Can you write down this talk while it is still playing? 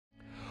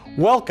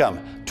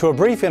Welcome to a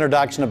brief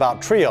introduction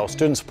about TRiO,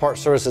 Student Support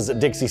Services at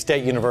Dixie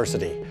State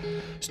University.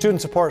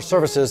 Student Support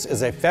Services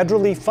is a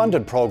federally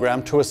funded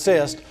program to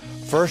assist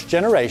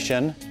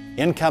first-generation,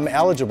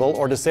 income-eligible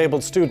or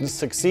disabled students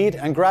succeed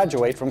and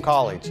graduate from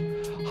college.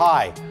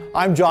 Hi,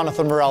 I'm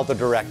Jonathan Morrell, the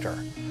Director.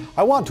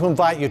 I want to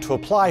invite you to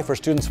apply for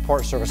Student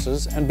Support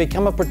Services and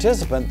become a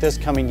participant this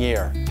coming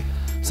year.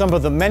 Some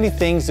of the many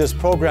things this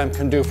program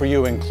can do for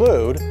you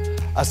include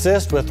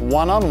assist with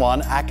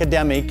one-on-one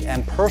academic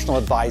and personal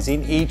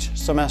advising each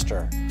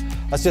semester,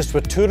 assist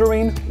with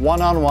tutoring,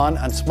 one-on-one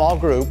and small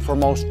group for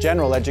most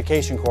general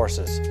education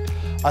courses,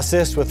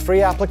 assist with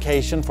free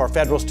application for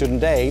federal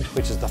student aid,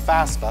 which is the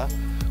FAFSA,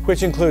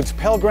 which includes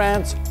Pell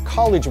Grants,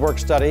 college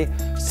work-study,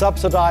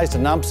 subsidized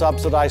and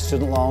unsubsidized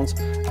student loans,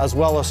 as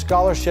well as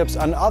scholarships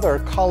and other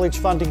college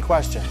funding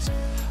questions.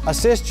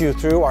 Assist you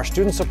through our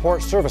Student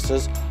Support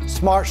Services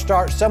Smart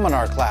Start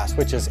Seminar class,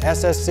 which is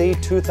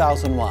SSC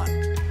 2001.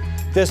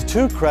 This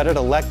 2-credit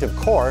elective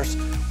course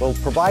will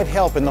provide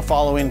help in the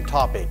following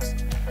topics: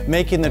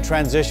 making the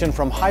transition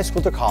from high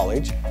school to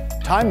college,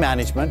 time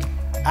management,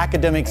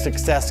 academic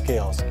success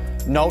skills,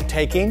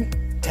 note-taking,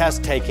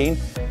 test-taking,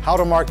 how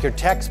to mark your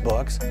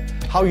textbooks,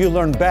 how you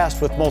learn best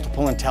with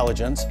multiple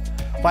intelligence,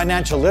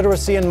 financial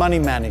literacy and money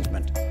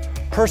management,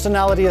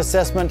 personality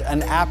assessment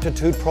and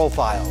aptitude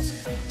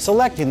profiles,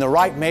 selecting the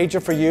right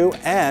major for you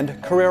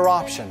and career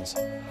options,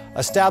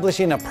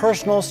 establishing a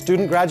personal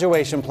student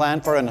graduation plan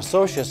for an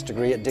associate's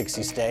degree at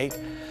Dixie State,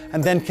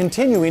 and then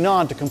continuing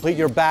on to complete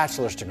your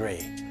bachelor's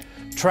degree,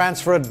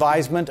 transfer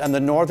advisement and the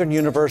Northern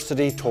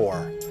University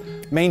tour,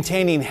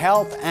 maintaining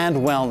health and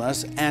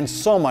wellness, and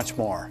so much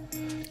more.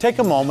 Take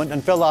a moment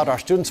and fill out our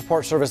Student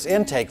Support Service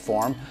intake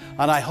form,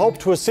 and I hope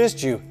to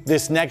assist you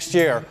this next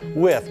year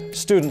with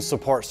Student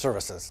Support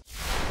Services.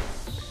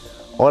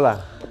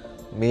 Hola,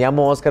 me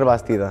llamo Oscar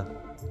Bastida.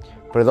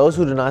 For those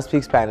who do not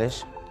speak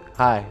Spanish,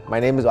 hi, my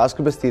name is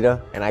Oscar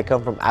Bastida and I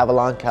come from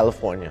Avalon,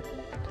 California.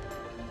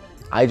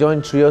 I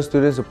joined TRiO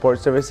Student Support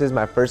Services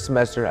my first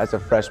semester as a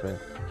freshman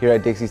here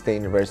at Dixie State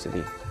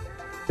University.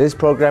 This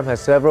program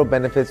has several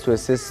benefits to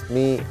assist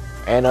me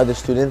and other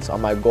students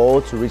on my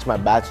goal to reach my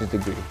bachelor's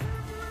degree.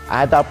 I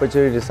had the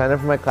opportunity to sign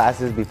up for my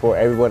classes before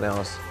everyone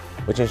else,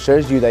 which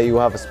ensures you that you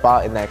will have a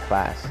spot in that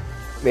class.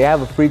 They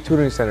have a free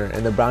tutoring center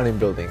in the Browning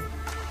building,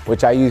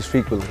 which I use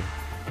frequently.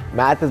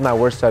 Math is my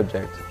worst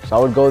subject, so I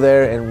would go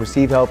there and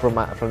receive help from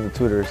the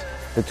tutors.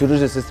 The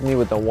tutors assisted me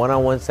with a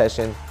one-on-one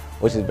session,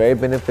 which is very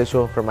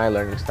beneficial for my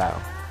learning style.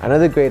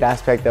 Another great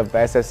aspect of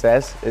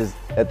SSS is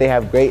that they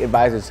have great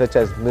advisors such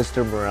as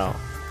Mr. Morrell.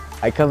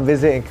 I come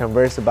visit and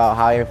converse about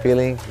how I am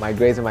feeling, my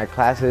grades in my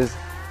classes,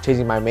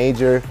 changing my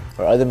major,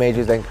 or other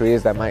majors and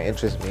careers that might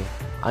interest me.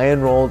 I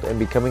enrolled in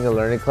Becoming a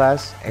Learner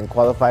class and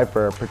qualified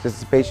for a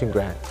participation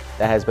grant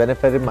that has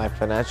benefited my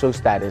financial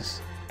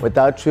status.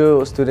 Without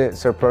TRiO Student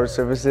Support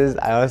Services,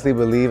 I honestly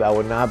believe I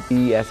would not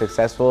be as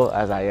successful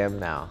as I am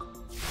now.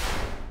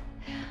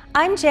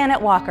 I'm Janet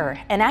Walker,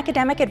 an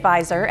academic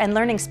advisor and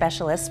learning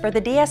specialist for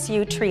the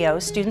DSU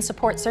TRiO Student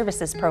Support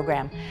Services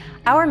program.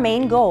 Our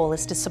main goal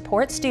is to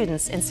support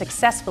students in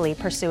successfully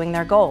pursuing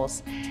their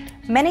goals.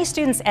 Many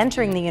students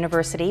entering the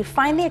university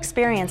find the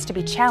experience to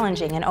be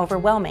challenging and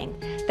overwhelming.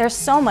 There's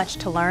so much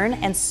to learn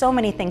and so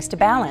many things to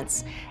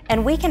balance,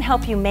 and we can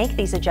help you make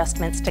these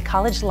adjustments to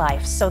college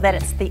life so that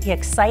it's the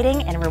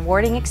exciting and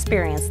rewarding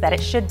experience that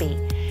it should be.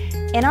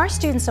 In our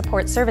Student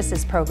Support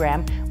Services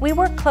program, we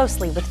work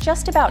closely with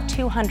just about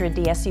 200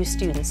 DSU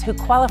students who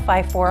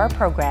qualify for our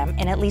program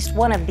in at least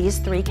one of these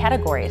 3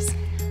 categories.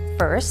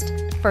 First,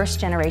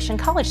 first-generation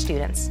college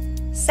students.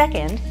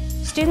 Second,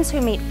 students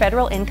who meet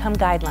federal income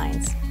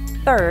guidelines.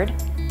 Third,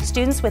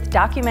 students with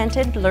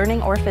documented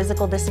learning or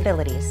physical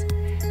disabilities.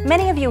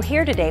 Many of you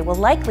here today will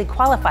likely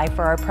qualify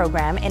for our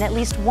program in at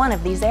least one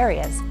of these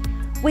areas.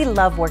 We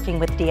love working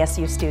with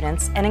DSU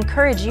students and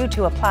encourage you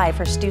to apply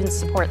for Student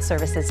Support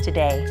Services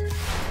today.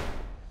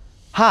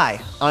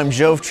 Hi, I'm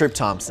Jove Tripp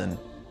Thompson.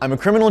 I'm a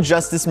criminal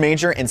justice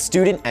major and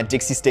student at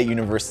Dixie State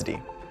University.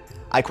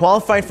 I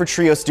qualified for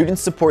TRiO Student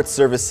Support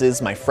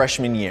Services my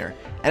freshman year,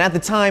 and at the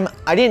time,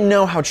 I didn't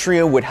know how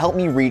TRiO would help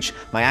me reach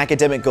my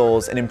academic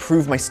goals and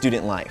improve my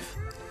student life.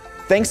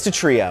 Thanks to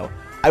TRiO,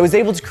 I was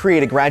able to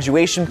create a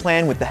graduation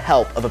plan with the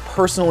help of a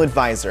personal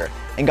advisor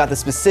and got the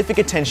specific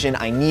attention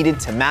I needed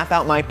to map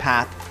out my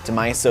path to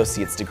my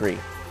associate's degree.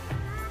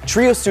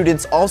 TRiO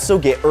students also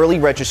get early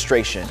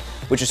registration,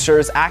 which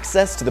assures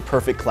access to the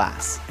perfect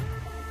class.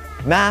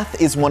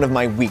 Math is one of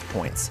my weak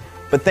points,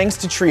 but thanks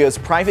to TRiO's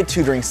private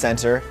tutoring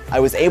center, I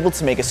was able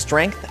to make a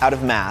strength out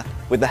of math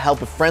with the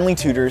help of friendly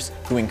tutors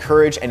who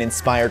encourage and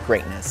inspire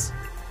greatness.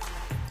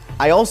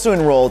 I also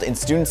enrolled in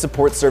Student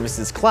Support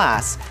Services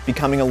class,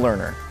 Becoming a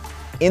Learner.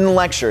 In the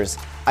lectures,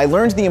 I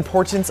learned the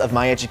importance of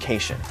my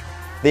education.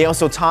 They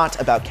also taught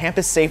about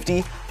campus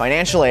safety,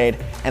 financial aid,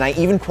 and I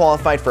even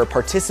qualified for a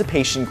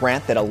participation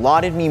grant that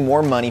allotted me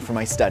more money for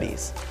my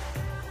studies.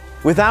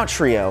 Without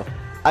TRiO,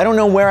 I don't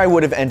know where I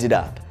would have ended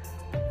up,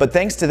 but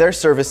thanks to their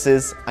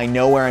services, I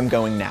know where I'm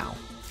going now.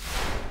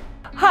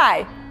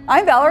 Hi,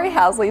 I'm Valerie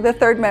Housley, the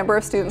 3rd member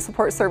of Student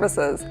Support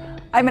Services.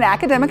 I'm an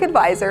academic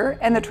advisor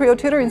and the TRiO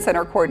Tutoring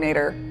Center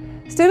coordinator.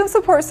 Student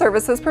Support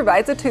Services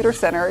provides a tutor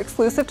center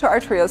exclusive to our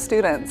TRiO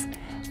students.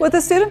 With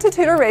the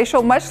student-to-tutor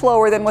ratio much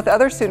lower than with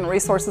other student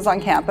resources on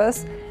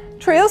campus,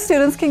 TRiO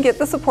students can get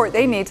the support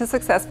they need to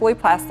successfully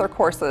pass their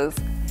courses.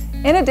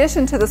 In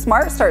addition to the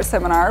Smart Start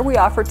seminar, we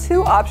offer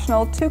 2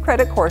 optional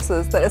 2-credit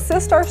courses that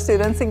assist our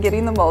students in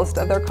getting the most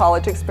of their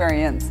college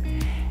experience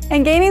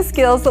and gaining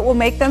skills that will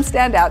make them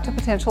stand out to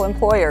potential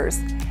employers.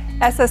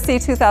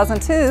 SSC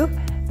 2002,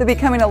 the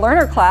Becoming a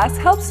Learner class,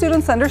 helps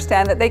students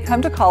understand that they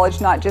come to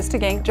college not just to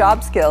gain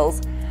job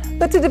skills,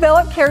 but to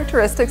develop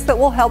characteristics that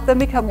will help them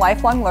become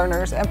lifelong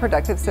learners and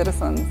productive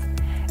citizens.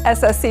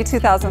 SSC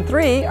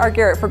 2003, our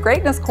Garrett for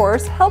Greatness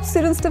course, helps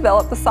students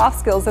develop the soft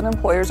skills that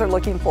employers are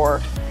looking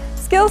for.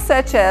 Skills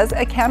such as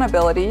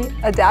accountability,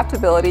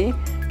 adaptability,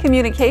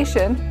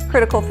 communication,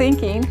 critical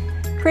thinking,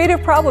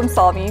 creative problem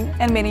solving,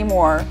 and many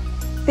more.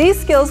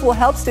 These skills will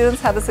help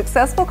students have a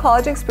successful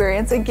college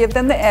experience and give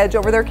them the edge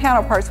over their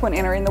counterparts when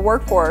entering the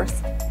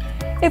workforce.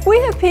 If we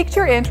have piqued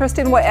your interest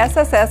in what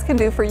SSS can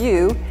do for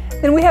you,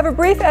 then we have a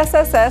brief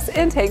SSS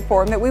intake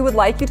form that we would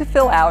like you to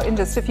fill out in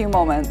just a few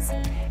moments.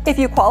 If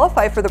you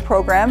qualify for the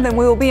program, then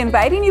we will be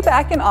inviting you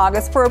back in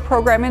August for a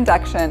program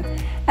induction,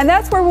 and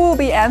that's where we will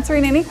be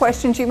answering any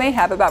questions you may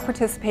have about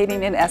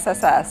participating in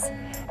SSS.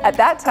 At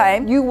that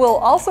time, you will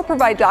also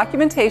provide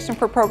documentation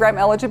for program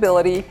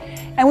eligibility,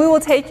 and we will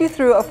take you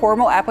through a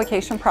formal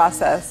application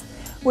process.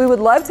 We would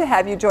love to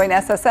have you join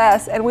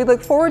SSS, and we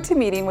look forward to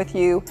meeting with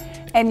you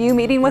and you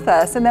meeting with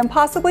us, and then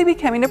possibly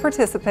becoming a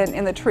participant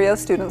in the TRiO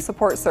Student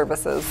Support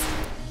Services.